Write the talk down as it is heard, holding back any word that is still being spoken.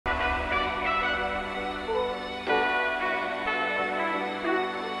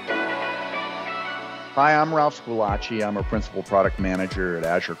Hi, I'm Ralph Squillace. I'm a principal product manager at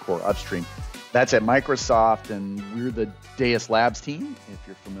Azure Core Upstream. That's at Microsoft, and we're the Deus Labs team, if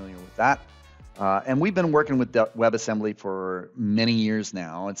you're familiar with that. And we've been working with WebAssembly for many years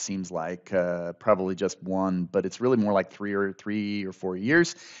now. It seems like probably just one, but it's really more like three or 4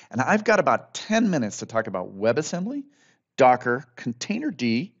 years. And I've got about 10 minutes to talk about WebAssembly, Docker,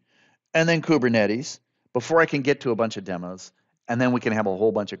 Containerd, and then Kubernetes before I can get to a bunch of demos. And then we can have a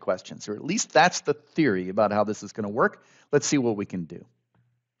whole bunch of questions, or at least that's the theory about how this is going to work. Let's see what we can do.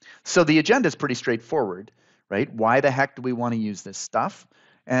 So the agenda is pretty straightforward, right? Why the heck do we want to use this stuff?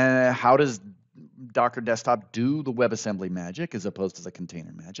 And how does Docker Desktop do the WebAssembly magic as opposed to the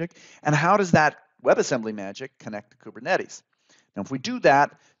container magic? And how does that WebAssembly magic connect to Kubernetes? Now, if we do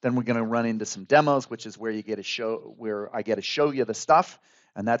that, then we're going to run into some demos, which is where I get to show you the stuff,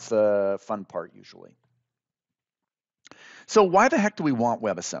 and that's the fun part usually. So why the heck do we want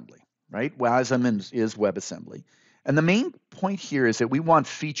WebAssembly, right? WASM is WebAssembly. And the main point here is that we want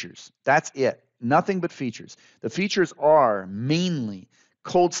features. That's it. Nothing but features. The features are mainly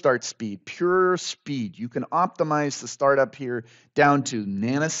cold start speed, pure speed. You can optimize the startup here down to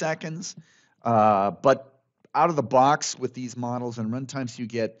nanoseconds, but out of the box with these models and runtimes, you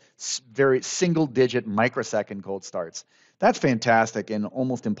get very single-digit microsecond cold starts. That's fantastic and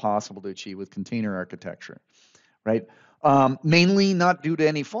almost impossible to achieve with container architecture, right? Mainly not due to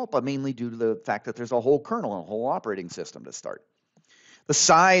any fault, but mainly due to the fact that there's a whole kernel, a whole operating system to start. The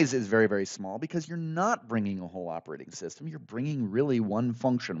size is very, very small because you're not bringing a whole operating system. You're bringing really one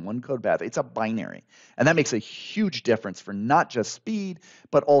function, one code path. It's a binary. And that makes a huge difference for not just speed,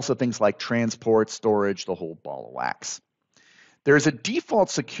 but also things like transport, storage, the whole ball of wax. There's a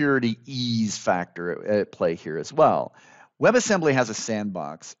default security ease factor at play here as well. WebAssembly has a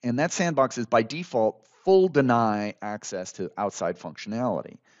sandbox, and that sandbox is by default full deny access to outside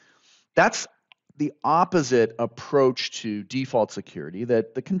functionality. That's the opposite approach to default security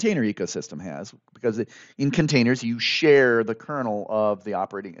that the container ecosystem has, because in containers, you share the kernel of the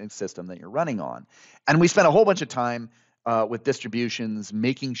operating system that you're running on. And we spent a whole bunch of time with distributions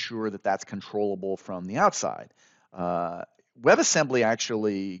making sure that that's controllable from the outside. WebAssembly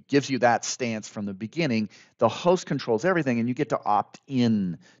actually gives you that stance from the beginning. The host controls everything, and you get to opt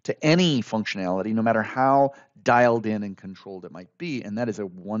in to any functionality, no matter how dialed in and controlled it might be, and that is a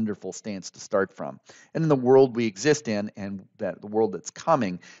wonderful stance to start from. And in the world we exist in, and the world that's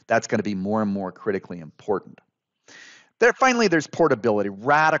coming, that's going to be more and more critically important. Finally, there's portability,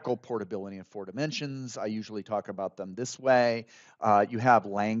 radical portability in 4 dimensions. I usually talk about them this way. You have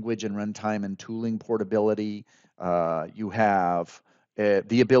language and runtime and tooling portability. You have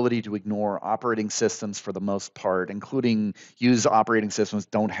the ability to ignore operating systems for the most part, including use operating systems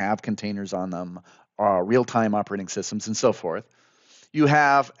don't have containers on them, real-time operating systems, and so forth. You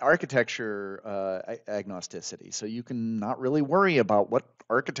have architecture agnosticity, so you can not really worry about what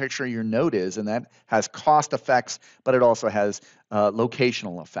architecture your node is, and that has cost effects, but it also has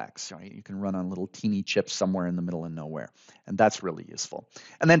locational effects. Right? You can run on little teeny chips somewhere in the middle of nowhere, and that's really useful.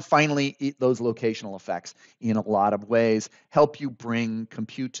 And then finally, those locational effects, in a lot of ways, help you bring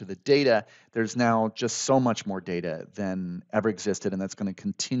compute to the data. There's now just so much more data than ever existed, and that's going to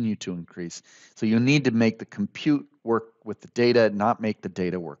continue to increase. So you need to make the compute work with the data, not make the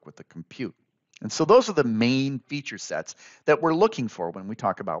data work with the compute. And so those are the main feature sets that we're looking for when we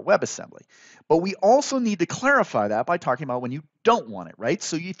talk about WebAssembly. But we also need to clarify that by talking about when you don't want it, right?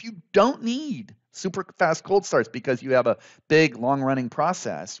 So if you don't need super fast cold starts because you have a big, long-running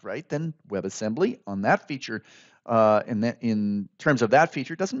process, right, then WebAssembly on that feature, in terms of that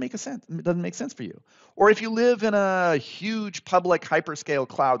feature, doesn't make sense. It doesn't make sense for you. Or if you live in a huge public hyperscale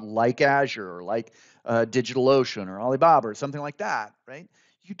cloud like Azure or like DigitalOcean or Alibaba or something like that, right?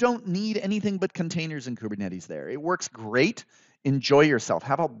 You don't need anything but containers and Kubernetes there. It works great. Enjoy yourself.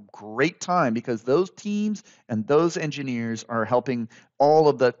 Have a great time, because those teams and those engineers are helping all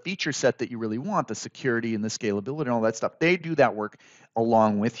of the feature set that you really want, the security and the scalability and all that stuff. They do that work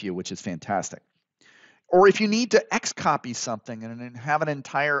along with you, which is fantastic. Or if you need to X-copy something and have an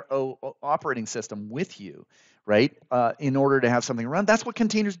entire operating system with you, right, in order to have something run, that's what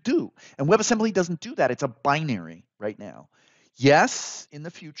containers do. And WebAssembly doesn't do that. It's a binary right now. Yes, in the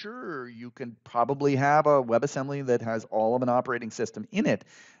future, you can probably have a WebAssembly that has all of an operating system in it,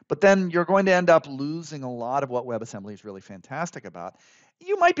 but then you're going to end up losing a lot of what WebAssembly is really fantastic about.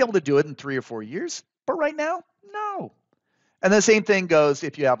 You might be able to do it in 3 or 4 years, but right now, no. And the same thing goes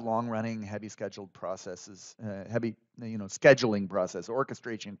if you have long-running, heavy scheduled processes, scheduling process,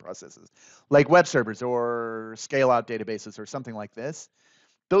 orchestration processes, like web servers or scale-out databases or something like this.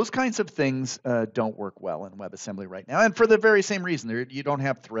 Those kinds of things don't work well in WebAssembly right now, and for the very same reason. You don't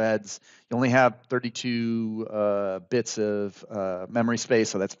have threads. You only have 32 bits of memory space,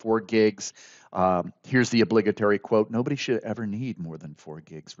 so that's 4 gigs. Here's the obligatory quote: nobody should ever need more than 4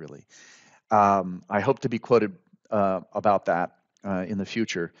 gigs, really. I hope to be quoted about that in the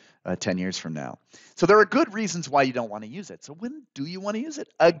future, 10 years from now. So there are good reasons why you don't want to use it. So when do you want to use it?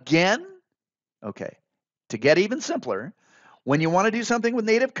 Again? Okay. To get even simpler, when you want to do something with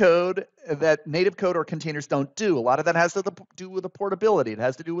native code that native code or containers don't do, a lot of that has to do with the portability. It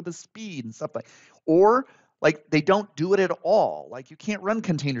has to do with the speed and stuff like, or like they don't do it at all. Like you can't run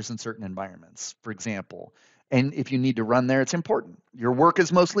containers in certain environments, for example. And if you need to run there, it's important. Your work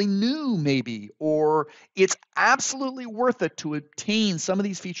is mostly new, maybe, or it's absolutely worth it to obtain some of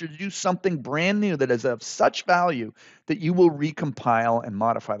these features to do something brand new that is of such value that you will recompile and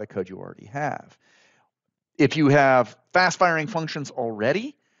modify the code you already have. If you have fast-firing functions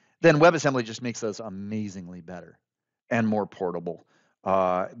already, then WebAssembly just makes those amazingly better and more portable.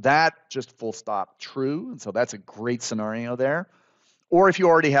 That just full stop true, and so that's a great scenario there. Or if you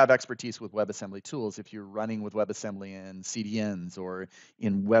already have expertise with WebAssembly tools, if you're running with WebAssembly in CDNs or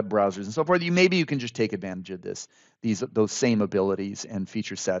in web browsers and so forth, maybe you can just take advantage of those same abilities and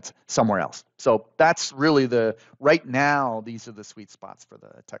feature sets somewhere else. So that's really right now, these are the sweet spots for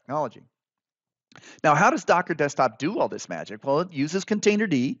the technology. Now, how does Docker Desktop do all this magic? Well, it uses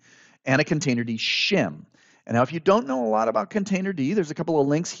Containerd and a Containerd shim. And now, if you don't know a lot about Containerd, there's a couple of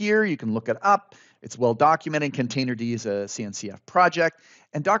links here. You can look it up. It's well documented. Containerd is a CNCF project.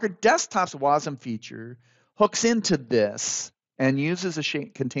 And Docker Desktop's WASM feature hooks into this and uses a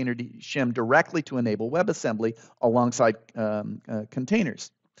Containerd shim directly to enable WebAssembly alongside containers.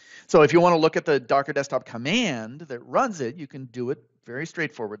 So if you want to look at the Docker Desktop command that runs it, you can do it very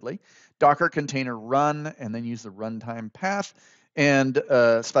straightforwardly. Docker container run, and then use the runtime path and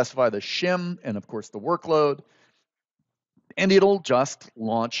specify the shim and, of course, the workload. And it'll just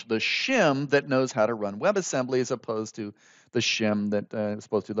launch the shim that knows how to run WebAssembly as opposed to the shim that is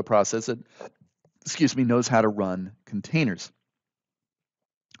supposed to the process that, knows how to run containers.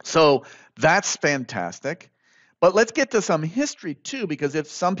 So that's fantastic. But let's get to some history too, because if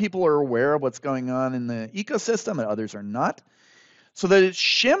some people are aware of what's going on in the ecosystem and others are not. So the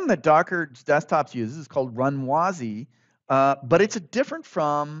shim that Docker Desktops uses is called runwazi, but it's different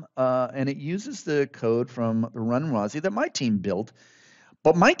from, and it uses the code from the runwazi that my team built.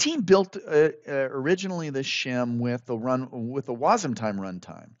 But my team built originally the shim with the wasm time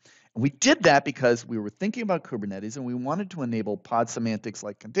runtime. And we did that because we were thinking about Kubernetes and we wanted to enable pod semantics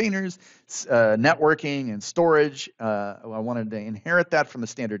like containers, networking, and storage. I wanted to inherit that from the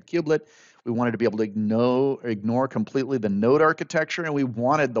standard kubelet. We wanted to be able to ignore completely the node architecture, and we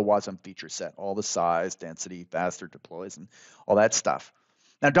wanted the WASM feature set, all the size, density, faster deploys, and all that stuff.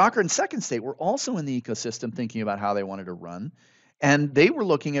 Now, Docker and Second State were also in the ecosystem thinking about how they wanted to run, and they were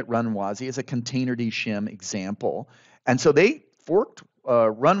looking at runwazi as a Containerd shim example. And so they forked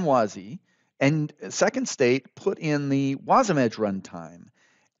runwazi, and Second State put in the WASM Edge runtime,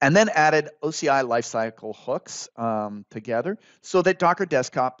 and then added OCI lifecycle hooks together so that Docker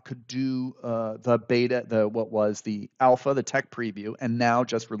Desktop could do the beta, what was the alpha, the tech preview, and now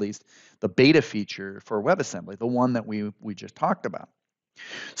just released the beta feature for WebAssembly, the one that we just talked about.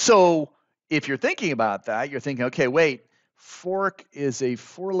 So if you're thinking about that, you're thinking, okay, wait, fork is a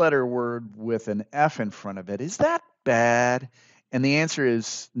 4-letter word with an F in front of it. Is that bad? And the answer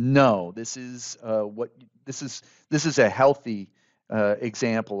is no. This is a healthy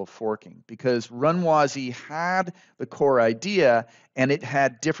example of forking, because runwazi had the core idea and it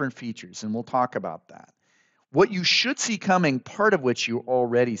had different features, and we'll talk about that. What you should see coming, part of which you're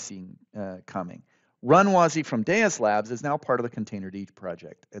already seeing coming, runwazi from Deus Labs is now part of the Containerd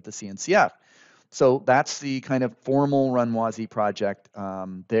project at the CNCF. So that's the kind of formal runwazi project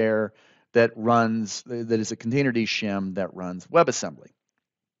there that is a Containerd shim that runs WebAssembly.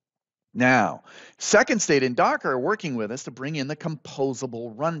 Now, Second State and Docker are working with us to bring in the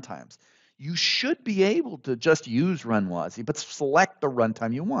composable runtimes. You should be able to just use runwazi, but select the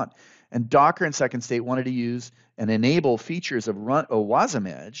runtime you want. And Docker and Second State wanted to use and enable features of WASM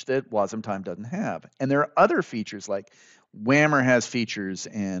Edge that WASM time doesn't have. And there are other features like Whammer has features,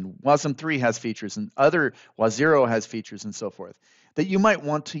 and WASM 3 has features, and other WAS0 has features, and so forth, that you might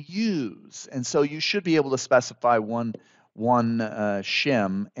want to use. And so you should be able to specify one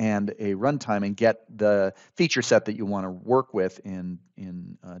shim and a runtime and get the feature set that you want to work with in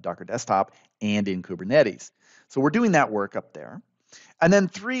Docker Desktop and in Kubernetes. So we're doing that work up there. And then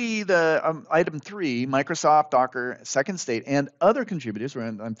item 3, Microsoft, Docker, second state, and other contributors, where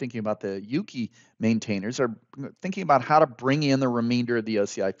I'm thinking about the Yuki maintainers, are thinking about how to bring in the remainder of the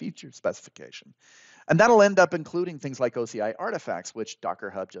OCI feature specification. And that'll end up including things like OCI artifacts, which Docker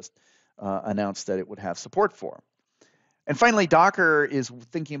Hub just announced that it would have support for. And finally, Docker is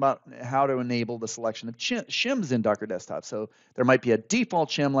thinking about how to enable the selection of shims in Docker Desktop. So there might be a default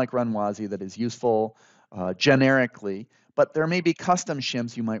shim like runwazi that is useful generically, but there may be custom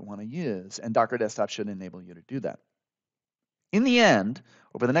shims you might want to use, and Docker Desktop should enable you to do that. In the end,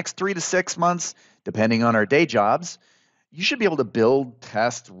 over the next 3 to 6 months, depending on our day jobs, you should be able to build,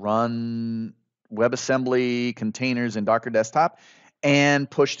 test, run WebAssembly containers in Docker Desktop and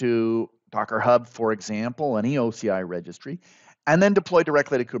push to Docker Hub, for example, any OCI registry, and then deploy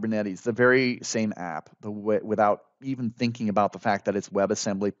directly to Kubernetes, the very same app, without even thinking about the fact that it's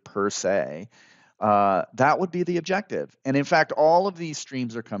WebAssembly per se. That would be the objective. And in fact, all of these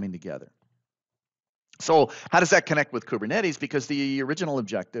streams are coming together. So how does that connect with Kubernetes? Because the original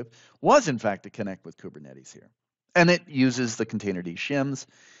objective was, in fact, to connect with Kubernetes here. And it uses the containerd shims.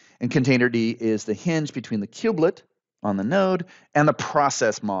 And containerd is the hinge between the kubelet on the node and the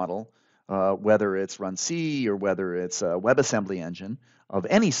process model, whether it's runc or whether it's a WebAssembly engine of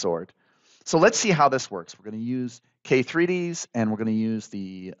any sort. So let's see how this works. We're going to use K3ds, and we're going to use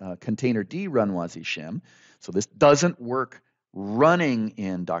the containerd runwazi shim. So this doesn't work running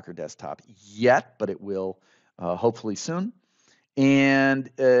in Docker Desktop yet, but it will hopefully soon. And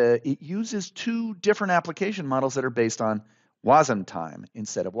it uses 2 different application models that are based on WASM time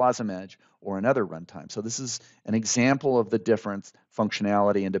instead of WASM Edge or another runtime. So this is an example of the different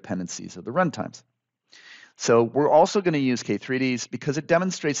functionality and dependencies of the runtimes. So we're also going to use K3ds because it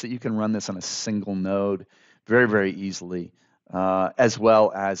demonstrates that you can run this on a single node very, very easily, as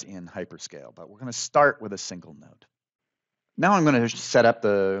well as in hyperscale. But we're going to start with a single node. Now I'm going to set up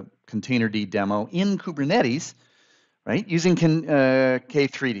the containerd demo in Kubernetes, right, using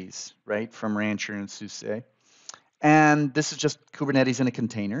K3ds, right, from Rancher and SUSE. And this is just Kubernetes in a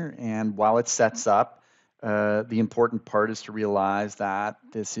container. And while it sets up, the important part is to realize that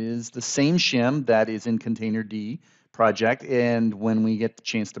this is the same shim that is in containerd project. And when we get the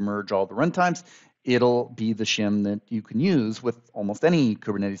chance to merge all the runtimes, it'll be the shim that you can use with almost any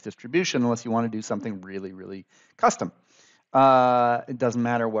Kubernetes distribution, unless you want to do something really, really custom. It doesn't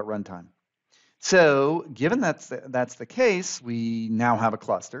matter what runtime. So given that's the case, we now have a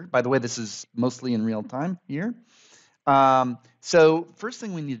cluster. By the way, this is mostly in real time here. So first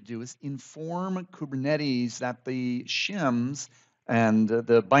thing we need to do is inform Kubernetes that the shims and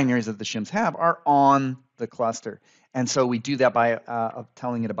the binaries that the shims have are on the cluster. And so we do that by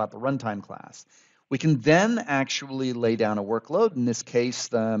telling it about the runtime class. We can then actually lay down a workload. In this case,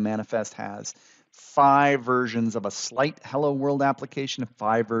 the manifest has 5 versions of a slight Hello World application,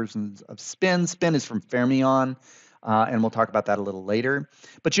 5 versions of Spin. Spin is from Fermyon. And we'll talk about that a little later.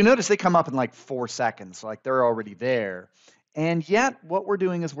 But you notice they come up in like 4 seconds, like they're already there. And yet what we're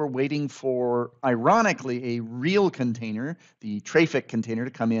doing is we're waiting for, ironically, a real container, the Trafic container,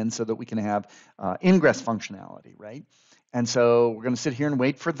 to come in so that we can have ingress functionality, right? And so we're going to sit here and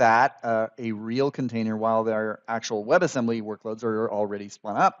wait for that, a real container, while their actual WebAssembly workloads are already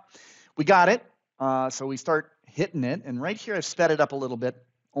spun up. We got it. So we start hitting it. And right here, I've sped it up a little bit,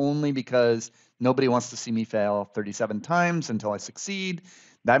 only because nobody wants to see me fail 37 times until I succeed.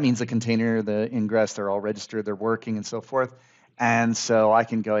 That means the container, the ingress, they're all registered, they're working, and so forth. And so I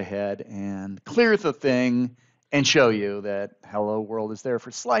can go ahead and clear the thing and show you that Hello World is there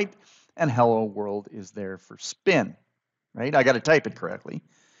for Slight and Hello World is there for Spin, right? I got to type it correctly,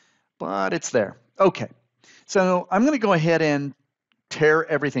 but it's there. Okay, so I'm going to go ahead and tear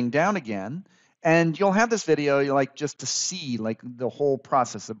everything down again. And you'll have this video like just to see like the whole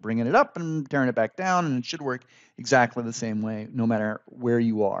process of bringing it up and tearing it back down, and it should work exactly the same way no matter where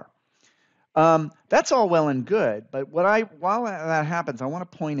you are. That's all well and good, but while that happens, I want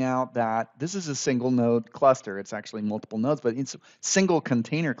to point out that this is a single node cluster. It's actually multiple nodes, but it's a single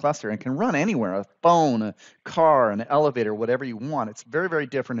container cluster and can run anywhere, a phone, a car, an elevator, whatever you want. It's a very, very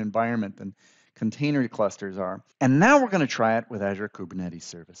different environment than container clusters are. And now we're going to try it with Azure Kubernetes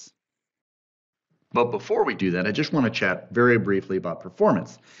Service. But before we do that, I just want to chat very briefly about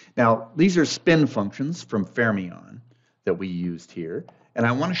performance. Now, these are spin functions from Fermyon that we used here. And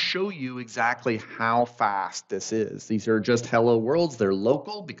I want to show you exactly how fast this is. These are just hello worlds. They're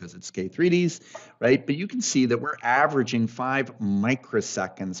local because it's K3ds, right? But you can see that we're averaging 5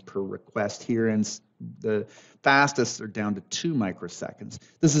 microseconds per request here, and the fastest are down to 2 microseconds.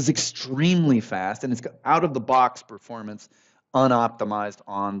 This is extremely fast, and it's got out-of-the-box performance unoptimized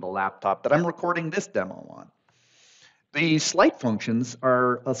on the laptop that I'm recording this demo on. The slight functions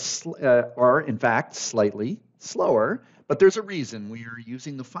are in fact slightly slower, but there's a reason. We are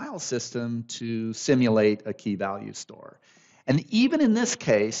using the file system to simulate a key value store. And even in this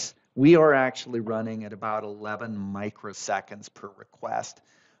case, we are actually running at about 11 microseconds per request,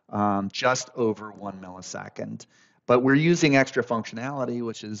 just over 1 millisecond. But we're using extra functionality,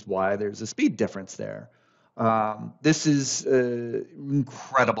 which is why there's a speed difference there. This is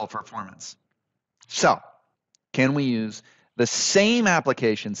incredible performance. So, can we use the same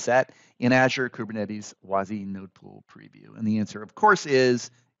application set in Azure Kubernetes WASI Node Pool Preview? And the answer, of course,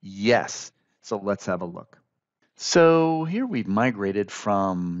 is yes. So let's have a look. So here we've migrated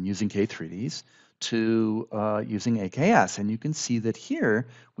from using K3ds to using AKS. And you can see that here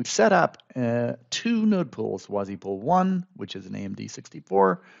we've set up 2 node pools, WASI Pool 1, which is an AMD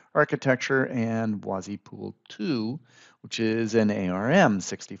 64 architecture, and WASI Pool 2, which is an ARM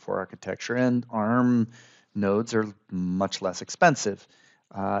 64 architecture. And ARM nodes are much less expensive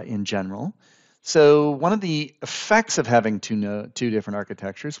in general. So one of the effects of having two different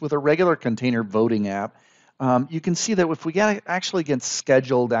architectures with a regular container voting app, you can see that if we actually get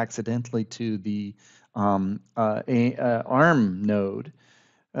scheduled accidentally to the ARM node,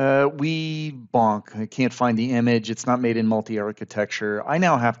 we bonk. I can't find the image. It's not made in multi-architecture. I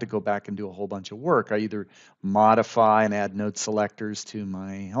now have to go back and do a whole bunch of work. I either modify and add node selectors to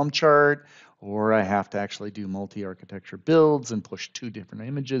my Helm chart, or I have to actually do multi-architecture builds and push 2 different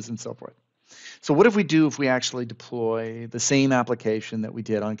images and so forth. So what if we do if we actually deploy the same application that we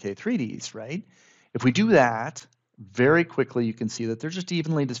did on K3ds, right? If we do that, very quickly you can see that they're just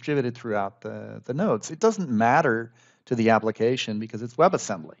evenly distributed throughout the nodes. It doesn't matter to the application because it's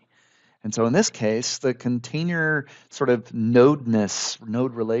WebAssembly. And so in this case, the container sort of node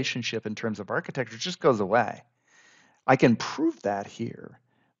relationship in terms of architecture just goes away. I can prove that here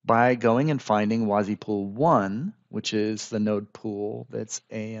by going and finding WASI Pool 1, which is the node pool that's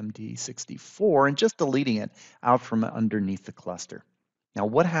AMD 64, and just deleting it out from underneath the cluster. Now,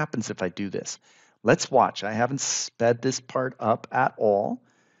 what happens if I do this? Let's watch. I haven't sped this part up at all.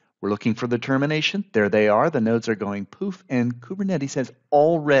 We're looking for the termination. There they are. The nodes are going poof, and Kubernetes has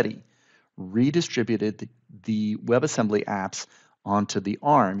already redistributed the WebAssembly apps onto the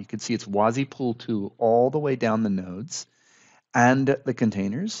ARM. You can see it's WASI Pool 2 all the way down the nodes, and the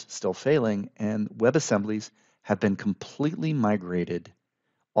containers still failing, and WebAssemblies have been completely migrated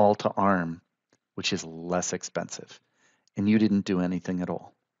all to ARM, which is less expensive. And you didn't do anything at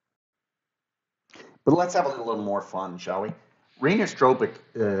all. But let's have a little more fun, shall we? Rainer Stropik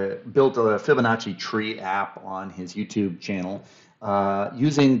built a Fibonacci tree app on his YouTube channel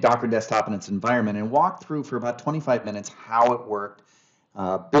using Docker Desktop in its environment and walked through for about 25 minutes how it worked.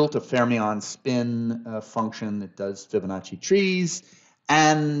 Built a fermion spin function that does Fibonacci trees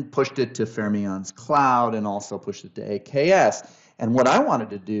and pushed it to Fermion's cloud and also pushed it to AKS. And what I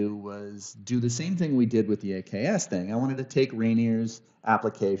wanted to do was do the same thing we did with the AKS thing. I wanted to take Rainier's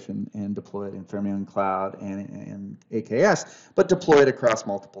application and deploy it in Fermion Cloud and AKS, but deploy it across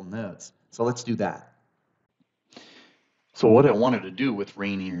multiple nodes. So let's do that. So what I wanted to do with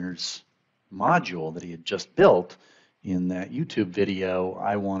Rainier's module that he had just built in that YouTube video,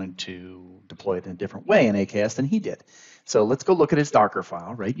 I wanted to deploy it in a different way in AKS than he did. So let's go look at his Docker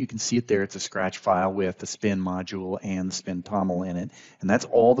file, right? You can see it there. It's a scratch file with the spin module and the spin toml in it. And that's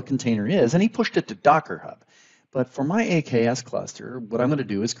all the container is. And he pushed it to Docker Hub. But for my AKS cluster, what I'm going to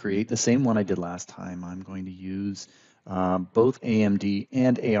do is create the same one I did last time. I'm going to use both AMD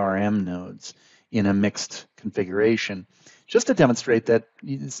and ARM nodes in a mixed configuration, just to demonstrate that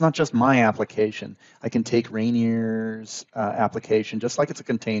it's not just my application. I can take Rainier's application, just like it's a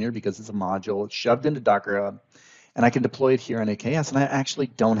container because it's a module, it's shoved into Docker Hub, and I can deploy it here on AKS, and I actually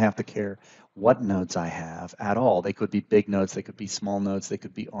don't have to care what nodes I have at all. They could be big nodes, they could be small nodes, they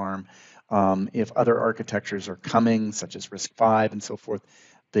could be ARM. If other architectures are coming, such as RISC-V and so forth,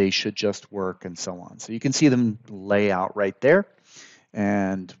 they should just work and so on. So you can see them lay out right there.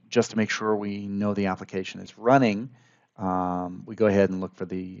 And just to make sure we know the application is running, we go ahead and look for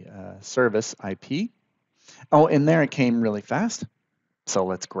the service IP. Oh, and there it came really fast. So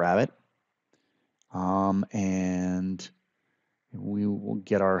let's grab it. And we will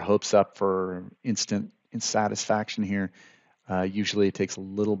get our hopes up for instant satisfaction here. Usually it takes a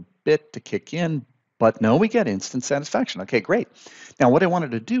little bit to kick in, but no, we get instant satisfaction. Okay, great. Now what I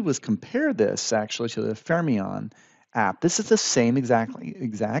wanted to do was compare this actually to the Fermion app. This is the same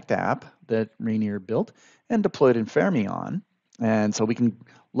exact app that Rainier built and deployed in Fermion. And so we can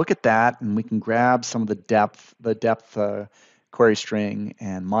look at that and we can grab some of the depth query string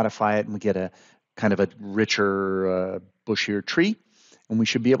and modify it, and we get a kind of a richer, bushier tree. And we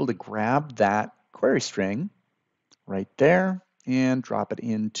should be able to grab that query string right there and drop it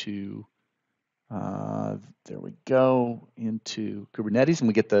into, there we go, into Kubernetes, and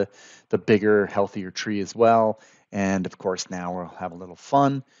we get the bigger, healthier tree as well. And of course, now we'll have a little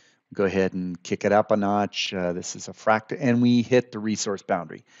fun. Go ahead and kick it up a notch. This is a fractal, and we hit the resource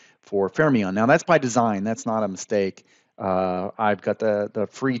boundary for Fermion. Now that's by design. That's not a mistake. I've got the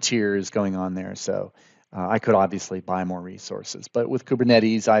free tiers going on there, so I could obviously buy more resources. But with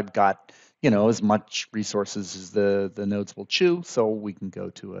Kubernetes, I've got as much resources as the nodes will chew, so we can go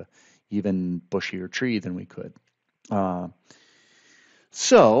to a even bushier tree than we could.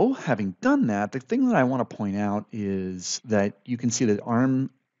 So having done that, the thing that I want to point out is that you can see that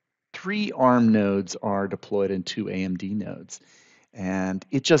 3 ARM nodes are deployed in 2 AMD nodes. And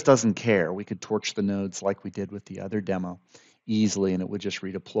it just doesn't care. We could torch the nodes like we did with the other demo easily, and it would just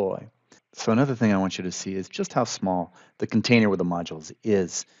redeploy. So another thing I want you to see is just how small the container with the modules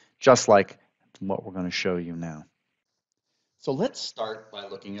is, just like what we're going to show you now. So let's start by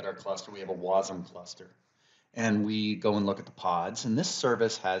looking at our cluster. We have a WASM cluster. And we go and look at the pods. And this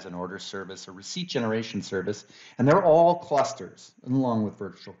service has an order service, a receipt generation service, and they're all clusters along with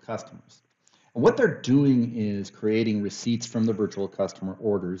virtual customers. And what they're doing is creating receipts from the virtual customer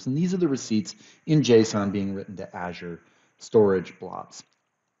orders. And these are the receipts in JSON being written to Azure storage blobs.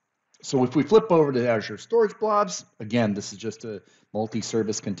 So if we flip over to Azure storage blobs, again, this is just a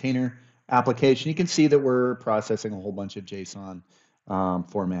multi-service container application. You can see that we're processing a whole bunch of JSON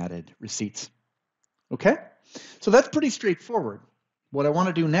formatted receipts. Okay, so that's pretty straightforward. What I want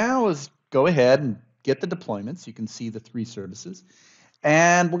to do now is go ahead and get the deployments. You can see the 3 services.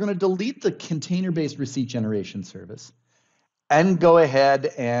 And we're going to delete the container-based receipt generation service and go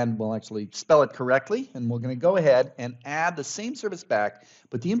ahead and we'll actually spell it correctly. And we're going to go ahead and add the same service back,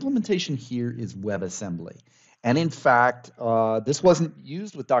 but the implementation here is WebAssembly. And in fact, this wasn't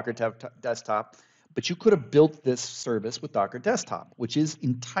used with Docker Desktop, but you could have built this service with Docker Desktop, which is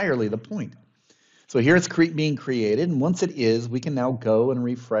entirely the point. So here it's being created, and once it is, we can now go and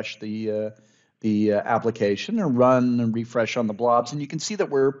refresh the application and run and refresh on the blobs, and you can see that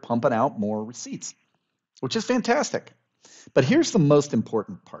we're pumping out more receipts, which is fantastic. But here's the most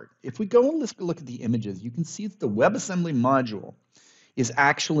important part. If we go and let's look at the images, you can see that the WebAssembly module is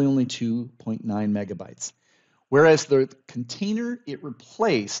actually only 2.9 megabytes, whereas the container it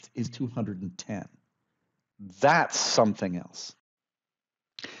replaced is 210. That's something else.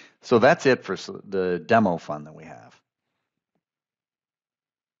 So that's it for the demo fun that we have.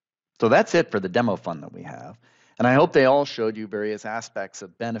 And I hope they all showed you various aspects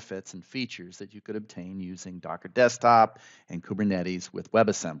of benefits and features that you could obtain using Docker Desktop and Kubernetes with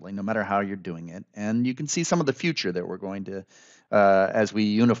WebAssembly, no matter how you're doing it. And you can see some of the future that we're going to, as we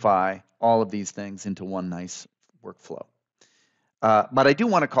unify all of these things into one nice workflow. But I do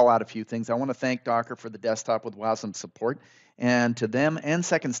want to call out a few things. I want to thank Docker for the desktop with WASM support, and to them and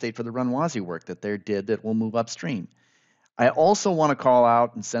Second State for the Run WASI work that they did that will move upstream. I also want to call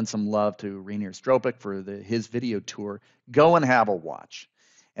out and send some love to Rainier Stropik for his video tour. Go and have a watch.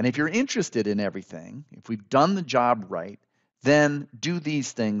 And if you're interested in everything, if we've done the job right, then do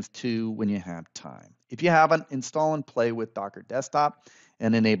these things too when you have time. If you haven't, install and play with Docker Desktop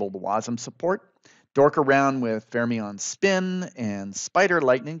and enable the WASM support. Dork around with Fermion Spin and Spider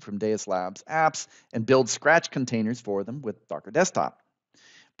Lightning from Deus Labs apps and build Scratch containers for them with Docker Desktop.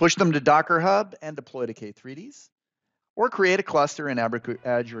 Push them to Docker Hub and deploy to K3ds. Or create a cluster in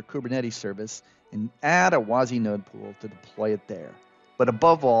Azure Kubernetes service and add a WASI node pool to deploy it there. But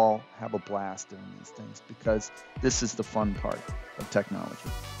above all, have a blast doing these things because this is the fun part of technology.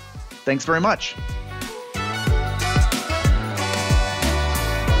 Thanks very much.